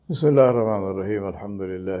بسم الله الرحمن الرحيم الحمد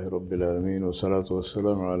لله رب العالمين والصلاة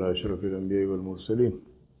والسلام على أشرف الأنبياء والمرسلين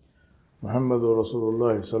محمد رسول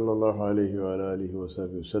الله صلى الله عليه وعلى آله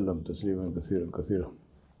وصحبه وسلم تسليما كثيرا كثيرا.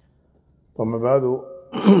 Amma ba'du,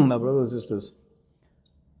 my brothers and sisters,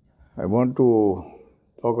 I want to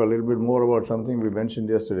talk a little bit more about something we mentioned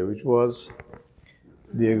yesterday, which was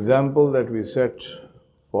the example that we set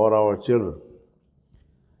for our children.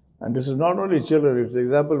 And this is not only children, it's the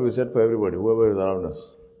example we set for everybody, whoever is around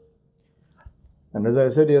us. And as I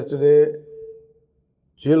said yesterday,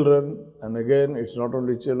 children, and again, it's not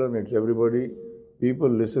only children, it's everybody, people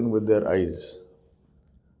listen with their eyes.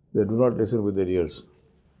 They do not listen with their ears.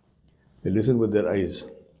 They listen with their eyes.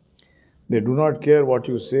 They do not care what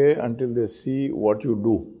you say until they see what you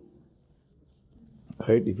do.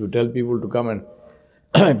 Right? If you tell people to come and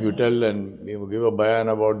if you tell and you give a bayan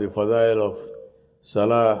about the fadail of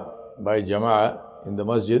Salah by Jama'ah in the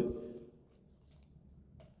masjid,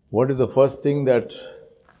 what is the first thing that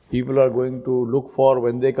people are going to look for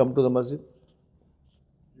when they come to the masjid?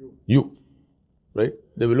 You. Right?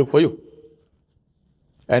 They will look for you.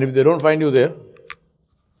 And if they don't find you there,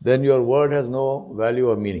 then your word has no value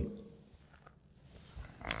or meaning.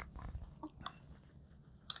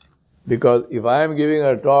 Because if I am giving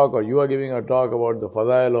a talk or you are giving a talk about the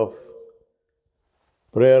fadail of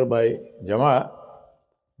prayer by Jama'ah,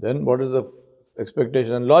 then what is the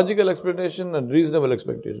expectation? And logical expectation and reasonable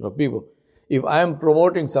expectation of people. If I am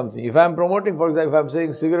promoting something, if I am promoting, for example, if I am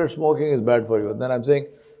saying cigarette smoking is bad for you, then I am saying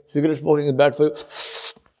cigarette smoking is bad for you,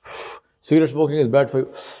 cigarette smoking is bad for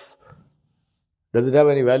you, does it have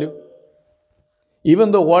any value?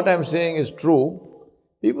 Even though what I am saying is true,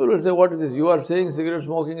 people will say, what is this? You are saying cigarette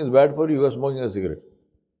smoking is bad for you, you are smoking a cigarette.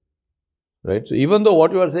 Right? So even though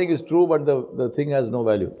what you are saying is true, but the thing has no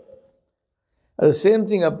value. And the same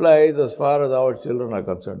thing applies as far as our children are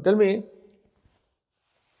concerned. Tell me,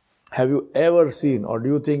 have you ever seen, or do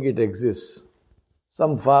you think it exists,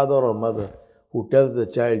 some father or mother who tells the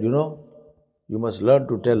child, you must learn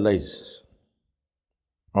to tell lies?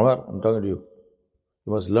 Omar, I'm talking to you.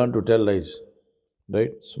 You must learn to tell lies.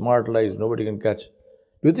 Right? Smart lies, nobody can catch.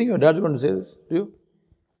 Do you think your dad is going to say this to you?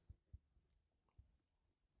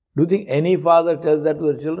 Do you think any father tells that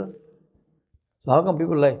to their children? So how come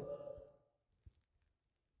people lie?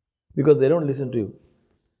 Because they don't listen to you.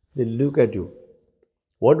 They look at you.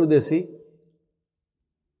 What do they see?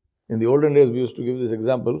 In the olden days, we used to give this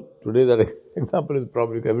example. Today, that example is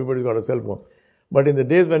probably everybody's got a cell phone. But in the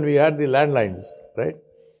days when we had the landlines, right?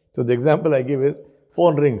 So the example I give is,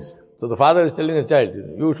 phone rings. So the father is telling his child,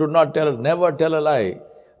 you should not never tell a lie.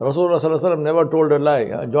 Rasulullah Sallallahu Alaihi Wasallam never told a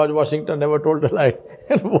lie. George Washington never told a lie.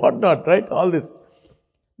 And whatnot, right? All this.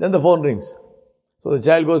 Then the phone rings. So the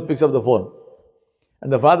child goes, picks up the phone.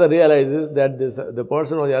 And the father realizes that the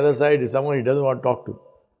person on the other side is someone he doesn't want to talk to.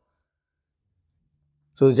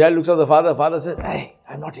 So the child looks at the father. Father says, hey,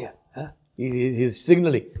 I'm not here. He's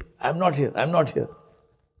signaling, I'm not here.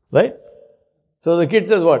 Right? So the kid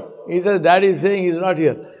says what? He says, Daddy is saying he's not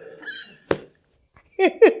here.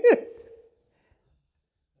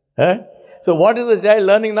 So what is the child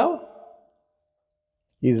learning now?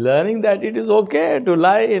 He's learning that it is okay to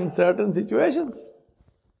lie in certain situations.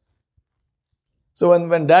 So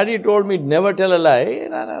when Daddy told me never tell a lie,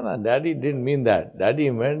 no, Daddy didn't mean that.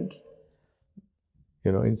 Daddy meant,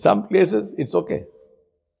 in some places it's okay.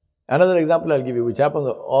 Another example I'll give you, which happens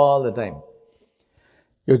all the time.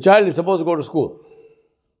 Your child is supposed to go to school,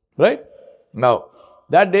 right? Now,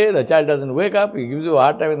 that day the child doesn't wake up, he gives you a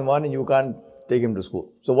hard time in the morning, you can't take him to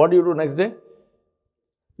school. So what do you do next day?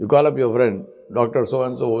 You call up your friend, Dr.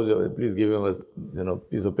 So-and-so, please give him a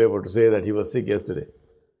piece of paper to say that he was sick yesterday.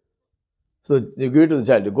 So you give it to the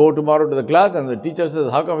child. You go tomorrow to the class and the teacher says,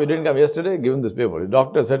 how come you didn't come yesterday? Give him this paper. The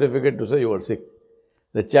doctor's certificate to say you were sick.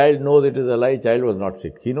 The child knows it is a lie. Child was not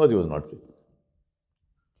sick. He knows he was not sick.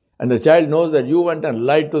 And the child knows that you went and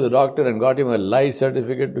lied to the doctor and got him a lie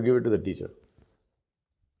certificate to give it to the teacher.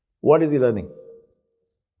 What is he learning?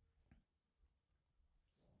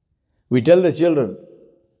 We tell the children,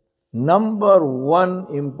 number one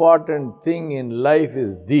important thing in life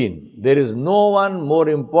is deen. There is no one more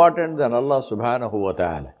important than Allah subhanahu wa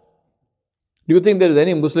ta'ala. Do you think there is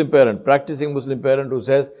any Muslim parent, practicing Muslim parent who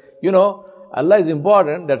says, Allah is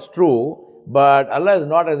important, that's true, but Allah is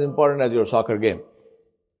not as important as your soccer game.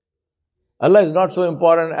 Allah is not so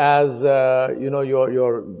important as,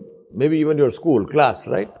 your maybe even your school, class,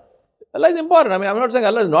 right? Allah is important. I'm not saying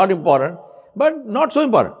Allah is not important, but not so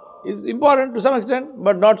important. It's important to some extent,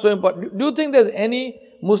 but not so important. Do you think there's any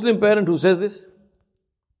Muslim parent who says this?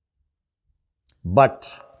 But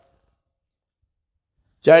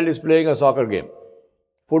child is playing a soccer game.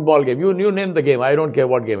 football game. You name the game. I don't care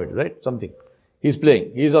what game it is, right? Something. He's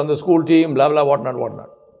playing. He's on the school team, blah, blah, whatnot.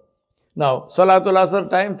 Now, Salatul Asr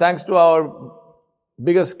time, thanks to our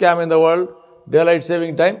biggest scam in the world, daylight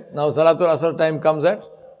saving time. Now, Salatul Asr time comes at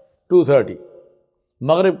 2:30.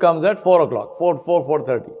 Maghrib comes at 4 o'clock,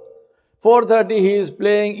 4:30. 4:30 he is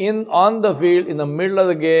playing on the field in the middle of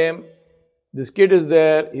the game. This kid is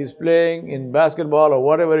there, he's playing in basketball or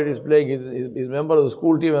whatever it is playing, he's a member of the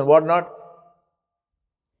school team and whatnot.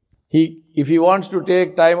 If he wants to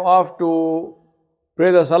take time off to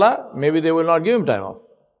pray the salah, maybe they will not give him time off.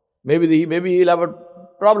 Maybe he'll have a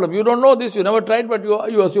problem. You don't know this, you never tried, but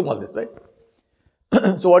you assume all this, right?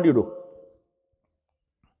 So what do you do?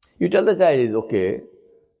 You tell the child, is okay,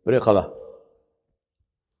 pray qada.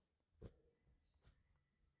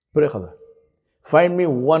 Pray qada. Find me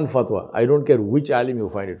one fatwa. I don't care which alim you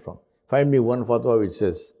find it from. Find me one fatwa which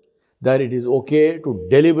says that it is okay to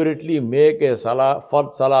deliberately make a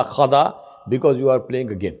fard salah qada because you are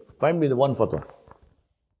playing a game. Find me the one fatwa.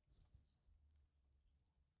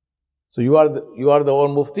 So you are the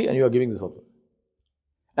old mufti and you are giving this fatwa.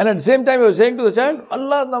 And at the same time you are saying to the child,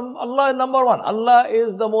 Allah is number one. Allah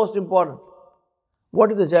is the most important.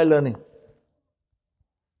 What is the child learning?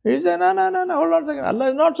 He says, no, hold on a second. Allah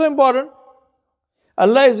is not so important.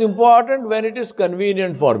 Allah is important when it is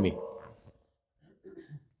convenient for me.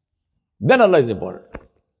 Then Allah is important.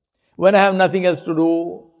 When I have nothing else to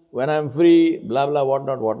do, when I am free, blah, blah,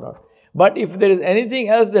 whatnot. But if there is anything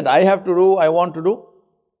else that I have to do, I want to do,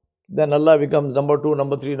 then Allah becomes number 2,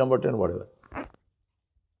 number 3, number 10, whatever.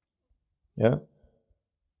 Yeah?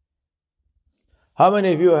 How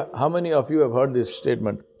many of you have heard this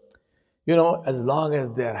statement? As long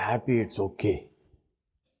as they are happy, it's okay.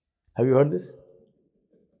 Have you heard this?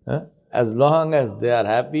 Huh? As long as they are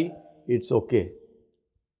happy, it's okay.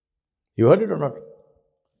 You heard it or not?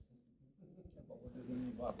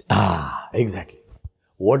 Exactly.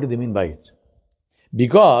 What do they mean by it?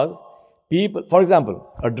 Because people, for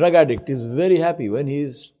example, a drug addict is very happy when he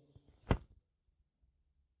is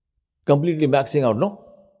completely maxing out, no?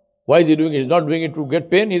 Why is he doing it? He's not doing it to get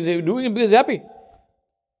pain, he's doing it because he's happy.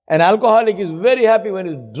 An alcoholic is very happy when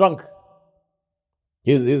he's drunk.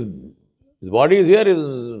 His body is here, his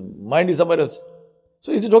mind is somewhere else.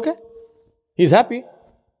 So is it okay? He's happy.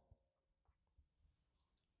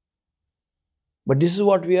 But this is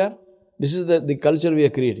what we are. This is the culture we are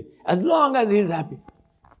creating. As long as he is happy.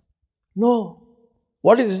 No.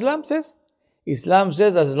 What is Islam says? Islam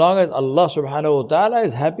says as long as Allah subhanahu wa ta'ala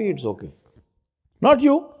is happy, it's okay. Not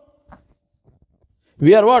you.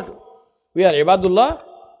 We are what? We are ibadullah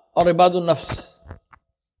or ibadun nafs.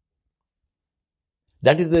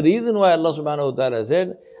 That is the reason why Allah subhanahu wa ta'ala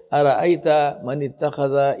said, Ara'ayta man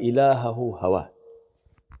ittakhadha ilahahu hawa.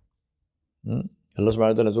 Allah subhanahu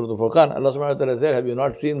wa ta'ala, Surah Al-Furqan, Allah subhanahu wa ta'ala said, have you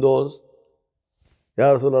not seen those?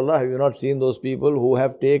 Ya Rasulullah, have you not seen those people who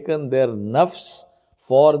have taken their nafs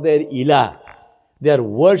for their ilah? They are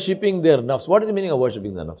worshipping their nafs. What is the meaning of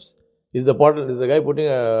worshipping the nafs? Is the guy putting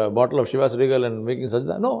a bottle of Shiva's Regal and making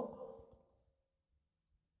sajda? No.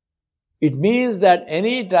 It means that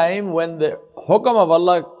any time when the hukam of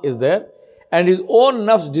Allah is there and his own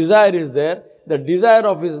nafs desire is there, the desire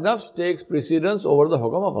of his nafs takes precedence over the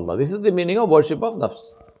hukam of Allah. This is the meaning of worship of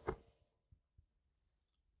nafs.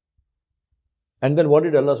 And then what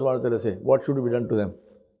did Allah subhanahu wa ta'ala say? What should be done to them?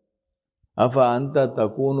 Afa anta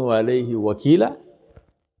takunu alayhi wakila?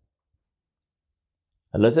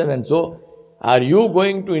 Allah said, and so, are you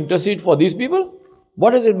going to intercede for these people?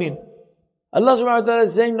 What does it mean? Allah subhanahu wa ta'ala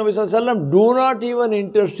is saying, Nabi sallallahu alayhi wa sallam, do not even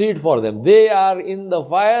intercede for them. They are in the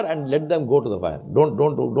fire and let them go to the fire.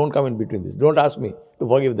 Don't come in between this. Don't ask me to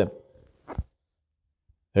forgive them.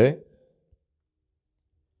 Hey?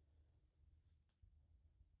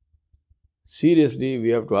 Seriously, we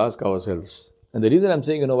have to ask ourselves. And the reason I'm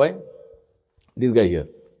saying, you know why? This guy here,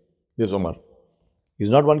 this Omar, he's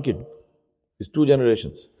not one kid. It's 2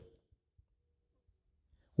 generations.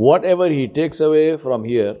 Whatever he takes away from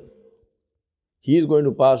here, he is going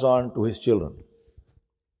to pass on to his children.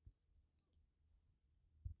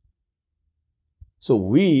 So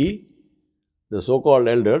we, the so-called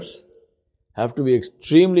elders, have to be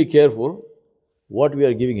extremely careful what we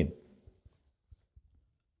are giving him.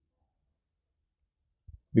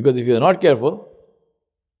 Because if you are not careful,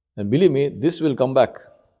 then believe me, this will come back.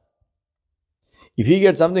 If he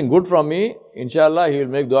gets something good from me, inshallah, he will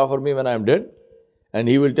make dua for me when I am dead. And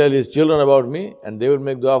he will tell his children about me and they will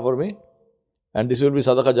make dua for me. And this will be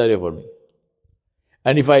sadaqah jariyah for me.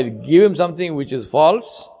 And if I give him something which is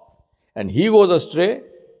false and he goes astray,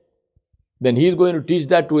 then he is going to teach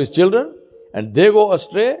that to his children and they go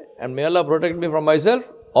astray and may Allah protect me from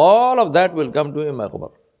myself. All of that will come to him in my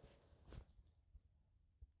qabr.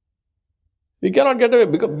 We cannot get away.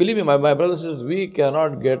 Because, believe me, my brothers and sisters, we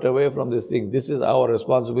cannot get away from this thing. This is our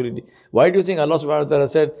responsibility. Why do you think Allah subhanahu wa ta'ala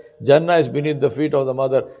said, Jannah is beneath the feet of the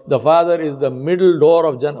mother. The father is the middle door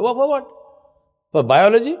of Jannah. For what? For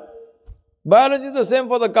biology? Biology is the same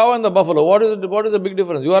for the cow and the buffalo. What is the big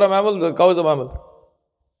difference? You are a mammal, the cow is a mammal.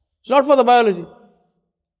 It's not for the biology.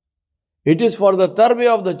 It is for the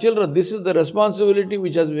tarbiyah of the children. This is the responsibility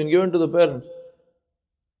which has been given to the parents.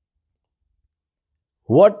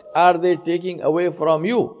 What are they taking away from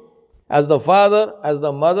you? As the father, as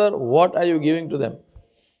the mother, what are you giving to them?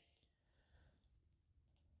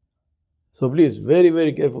 So please, very,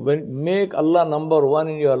 very careful. Make Allah number one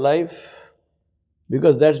in your life,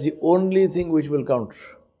 because that's the only thing which will count.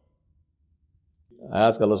 I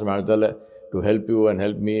ask Allah subhanahu wa ta'ala to help you and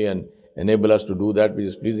help me and enable us to do that which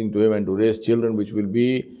is pleasing to Him, and to raise children which will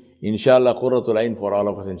be, inshallah, qurratul ayn for all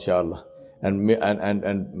of us, inshallah. And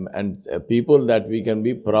people that we can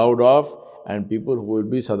be proud of, and people who will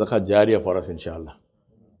be sadaqah jariyah for us, inshallah.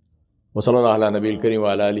 Wa sallallahu ala nabiyil kareem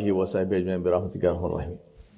wa ala alihi wa sahbihi ajma'in bi rahmatika ya arhamar rahimin.